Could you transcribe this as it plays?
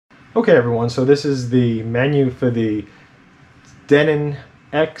Okay everyone, so this is the menu for the Denon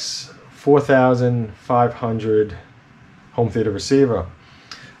X4500 home theater receiver.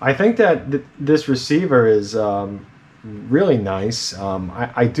 I think that this receiver is really nice.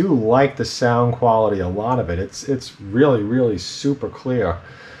 I do like the sound quality, a lot of it. It's really super clear.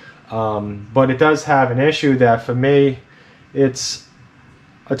 But it does have an issue that for me, it's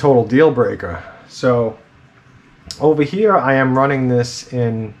a total deal breaker. So over here, I am running this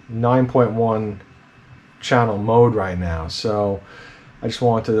in 9.1 channel mode right now. So I just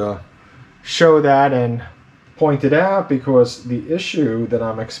wanted to show that and point it out because the issue that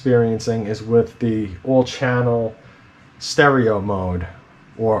I'm experiencing is with the all channel stereo mode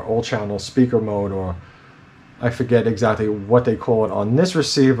or all channel speaker mode, or I forget exactly what they call it on this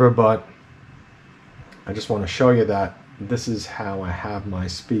receiver, but I just want to show you that this is how I have my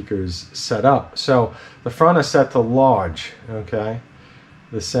speakers set up. So the front is set to large, okay?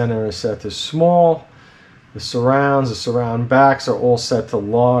 The center is set to small. The surround backs are all set to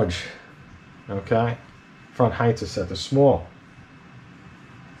large, okay? Front heights are set to small.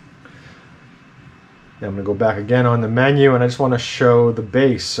 Now I'm going to go back again on the menu, and I just want to show the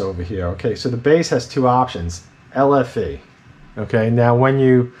bass over here. Okay, so the bass has two options, LFE. Okay, now when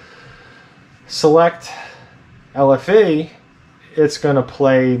you select LFE, it's going to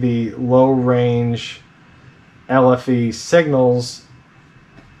play the low range LFE signals,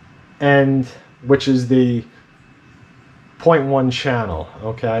 and which is the 0.1 channel.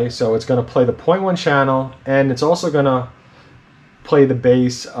 Okay, so it's going to play the 0.1 channel, and it's also going to play the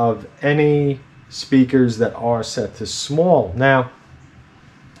bass of any speakers that are set to small. Now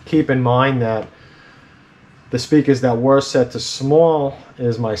keep in mind that the speakers that were set to small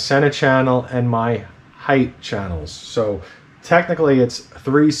is my center channel and my height channels. So technically it's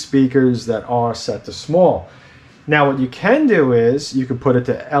 3 speakers that are set to small. Now what you can do is you can put it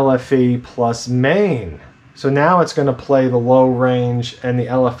to LFE plus main. So now it's going to play the low range and the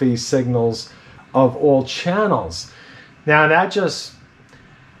LFE signals of all channels. Now that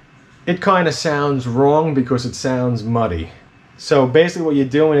it kind of sounds wrong because it sounds muddy. So basically what you're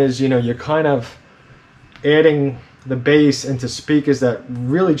doing is, you're kind of adding the bass into speakers that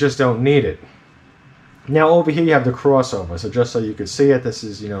really just don't need it. Now over here you have the crossover. So just so you could see it, this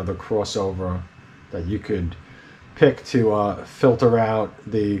is, the crossover that you could pick to filter out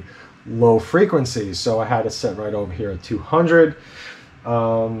the low frequencies. So I had it set right over here at 200.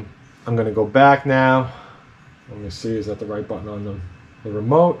 I'm going to go back now. Let me see, is that the right button on the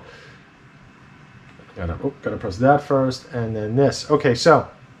remote? Gotta press that first, and then this. Okay, so I'm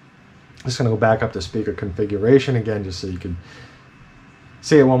just gonna go back up to speaker configuration again, just so you can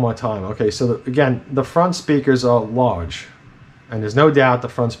see it one more time. Okay, so again, the front speakers are large, and there's no doubt the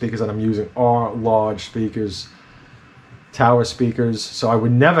front speakers that I'm using are large speakers, tower speakers. So I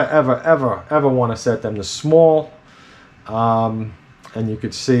would never, ever want to set them to small. And you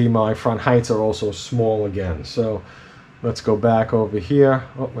could see my front heights are also small again. So let's go back over here.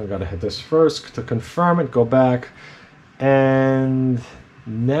 Oh, I gotta hit this first to confirm it. Go back. And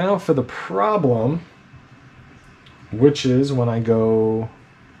now for the problem, which is when I go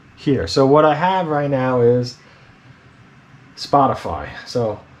here. So what I have right now is Spotify.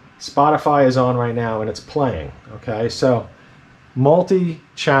 So Spotify is on right now and it's playing. Okay, so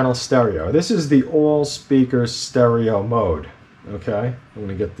multi-channel stereo. This is the all speakers stereo mode. Okay, I'm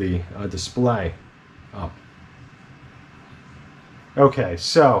gonna get the display up. Okay,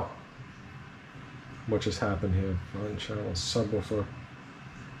 so what just happened here? Multichannel subwoofer.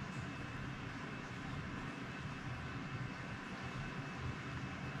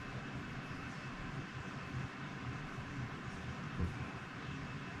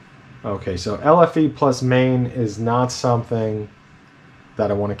 Okay, so LFE plus main is not something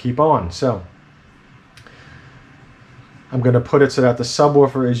that I want to keep on. So I'm going to put it so that the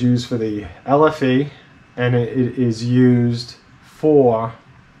subwoofer is used for the LFE and it is used for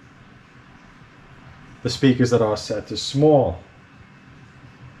the speakers that are set to small.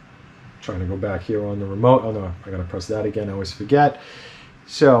 Trying to go back here on the remote. Oh no, I gotta press that again, I always forget.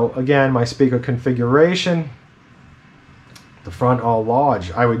 So again, my speaker configuration, the front are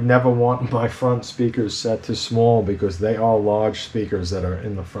large. I would never want my front speakers set to small because they are large speakers that are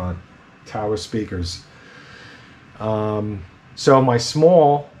in the front, tower speakers. So my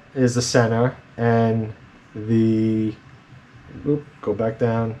small is the center, and the go back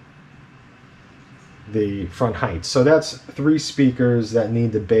down, the front height. So that's 3 speakers that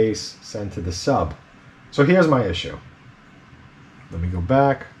need the bass sent to the sub. So here's my issue. Let me go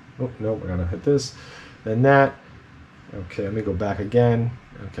back. Oh no, we're gonna hit this, then that. Okay, let me go back again.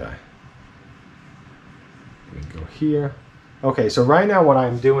 Okay, let me go here. Okay, so right now what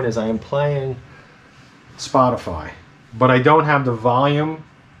I'm doing is I am playing Spotify, but I don't have the volume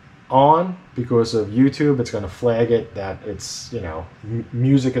on because of YouTube. It's going to flag it that it's, you know,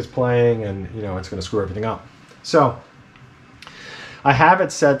 music is playing, and, you know, it's going to screw everything up. So I have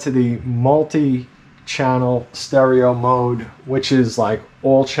it set to the multi-channel stereo mode, which is like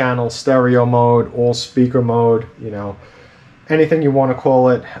all channel stereo mode, all speaker mode, you know, anything you want to call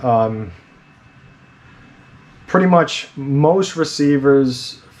it. Pretty much most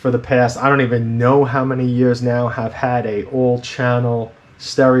receivers for the past, I don't even know how many years now, have had a all channel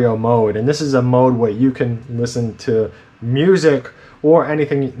stereo mode. And this is a mode where you can listen to music or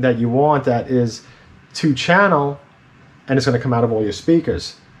anything that you want that is 2-channel, and it's going to come out of all your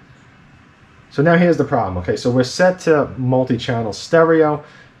speakers. So now here's the problem. Okay, so we're set to multi-channel stereo,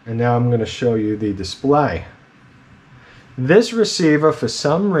 and now I'm going to show you the display. This receiver, for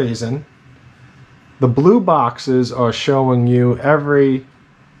some reason, the blue boxes are showing you every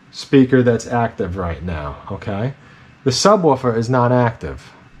speaker that's active right now, okay? The subwoofer is not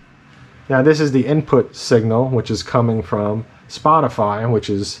active. Now this is the input signal, which is coming from Spotify,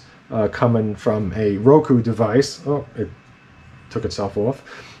 which is coming from a Roku device. Oh, it took itself off.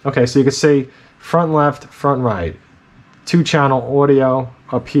 Okay, so you can see front left, front right. 2-channel audio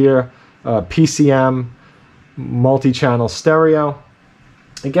up here, PCM, multi-channel stereo.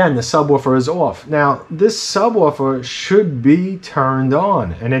 Again, the subwoofer is off. Now, this subwoofer should be turned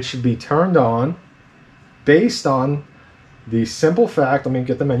on, and it should be turned on based on the simple fact, let me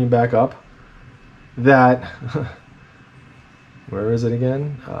get the menu back up, that, where is it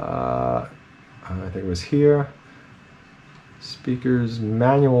again? I think it was here. Speakers,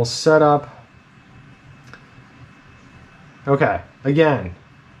 manual setup. Okay, again,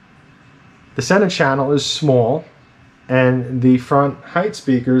 the center channel is small, and the front height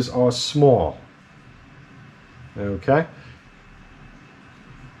speakers are small. Okay.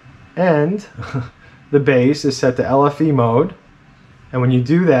 And the bass is set to LFE mode. And when you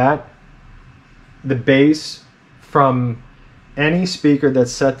do that, the bass from any speaker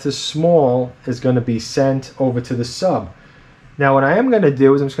that's set to small is going to be sent over to the sub. Now what I am going to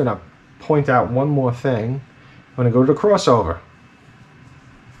do is I'm just going to point out one more thing. I'm going to go to the crossover.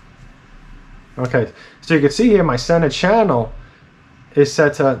 Okay, so you can see here my center channel is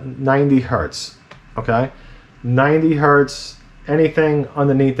set to 90 hertz. Okay, 90 hertz, anything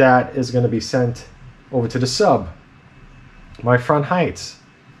underneath that is going to be sent over to the sub. My front heights,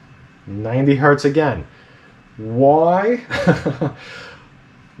 90 hertz again. Why?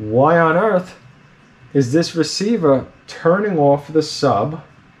 Why on earth is this receiver turning off the sub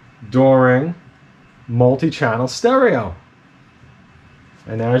during multi-channel stereo?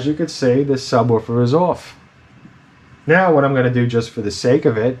 And as you can see, the subwoofer is off. Now what I'm going to do, just for the sake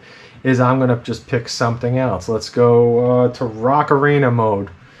of it, is I'm going to just pick something else. Let's go to Rock Arena mode.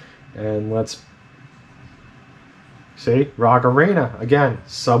 And let's see, Rock Arena. Again,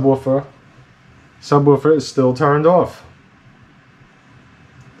 subwoofer is still turned off.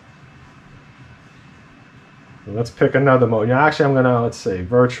 Let's pick another mode. Now actually I'm going to, let's see,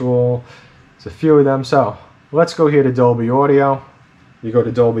 virtual. There's a few of them. So let's go here to Dolby Audio. You go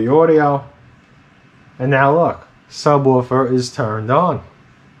to Dolby Audio, and now look, subwoofer is turned on.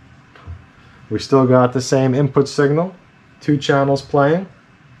 We still got the same input signal, 2 channels playing.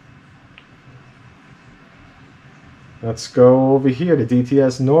 Let's go over here to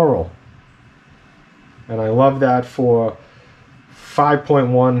DTS Neural. And I love that for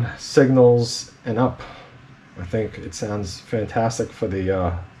 5.1 signals and up. I think it sounds fantastic for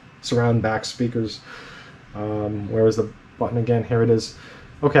the surround back speakers. Where is the button again? Here it is.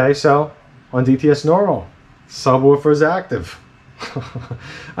 Okay, so on DTS Neural, subwoofer is active.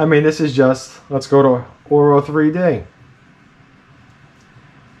 I mean, this is just, let's go to Auro 3D.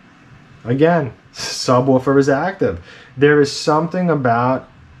 Again, subwoofer is active. There is something about,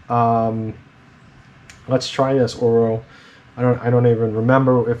 let's try this Auro. I don't even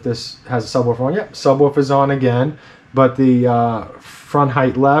remember if this has a subwoofer on. Yep, subwoofer's on again, but the front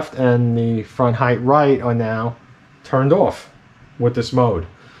height left and the front height right are now turned off with this mode.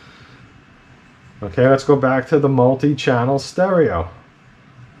 Okay, let's go back to the multi-channel stereo.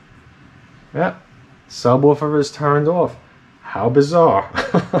 Yeah, subwoofer is turned off. How bizarre.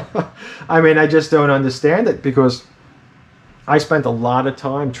 I mean, I just don't understand it, because I spent a lot of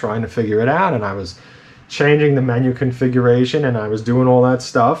time trying to figure it out, and I was changing the menu configuration, and I was doing all that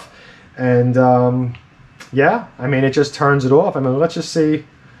stuff, and yeah, I mean, it just turns it off. I mean, let's see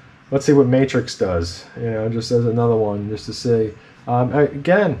what Matrix does, you know, just as another one, just to see.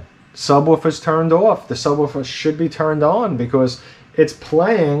 Again, subwoofer's turned off. The subwoofer should be turned on, because it's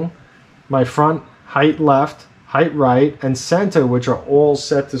playing my front height left, height right, and center, which are all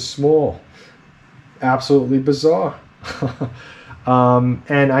set to small. Absolutely bizarre.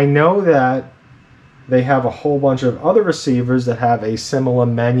 And I know that they have a whole bunch of other receivers that have a similar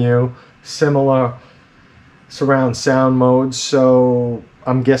menu, similar surround sound modes, so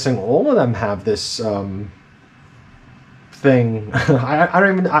I'm guessing all of them have this thing. I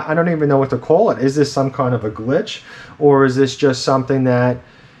don't even know what to call it. Is this some kind of a glitch, or is this just something that,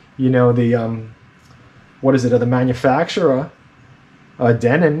 you know, the what is it, the manufacturer,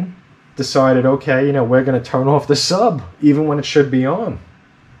 Denon, decided, okay, you know, we're going to turn off the sub even when it should be on.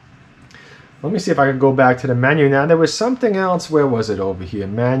 Let me see if I can go back to the menu. Now, there was something else. Where was it over here?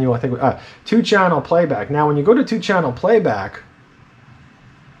 Manual, I think. 2-channel playback. Now, when you go to 2-channel playback,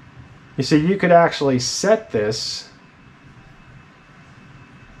 you see you could actually set this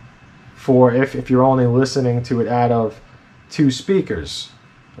for if you're only listening to it out of 2 speakers.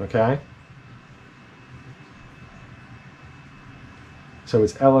 Okay? So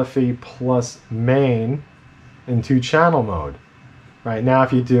it's LFE plus main in 2-channel mode. Right now,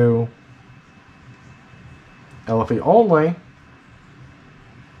 if you do LFE only,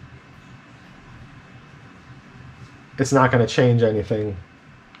 it's not going to change anything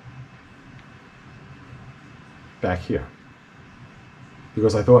back here,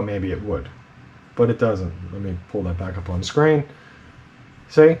 because I thought maybe it would, but it doesn't. Let me pull that back up on the screen.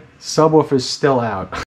 See, subwoofer's still out.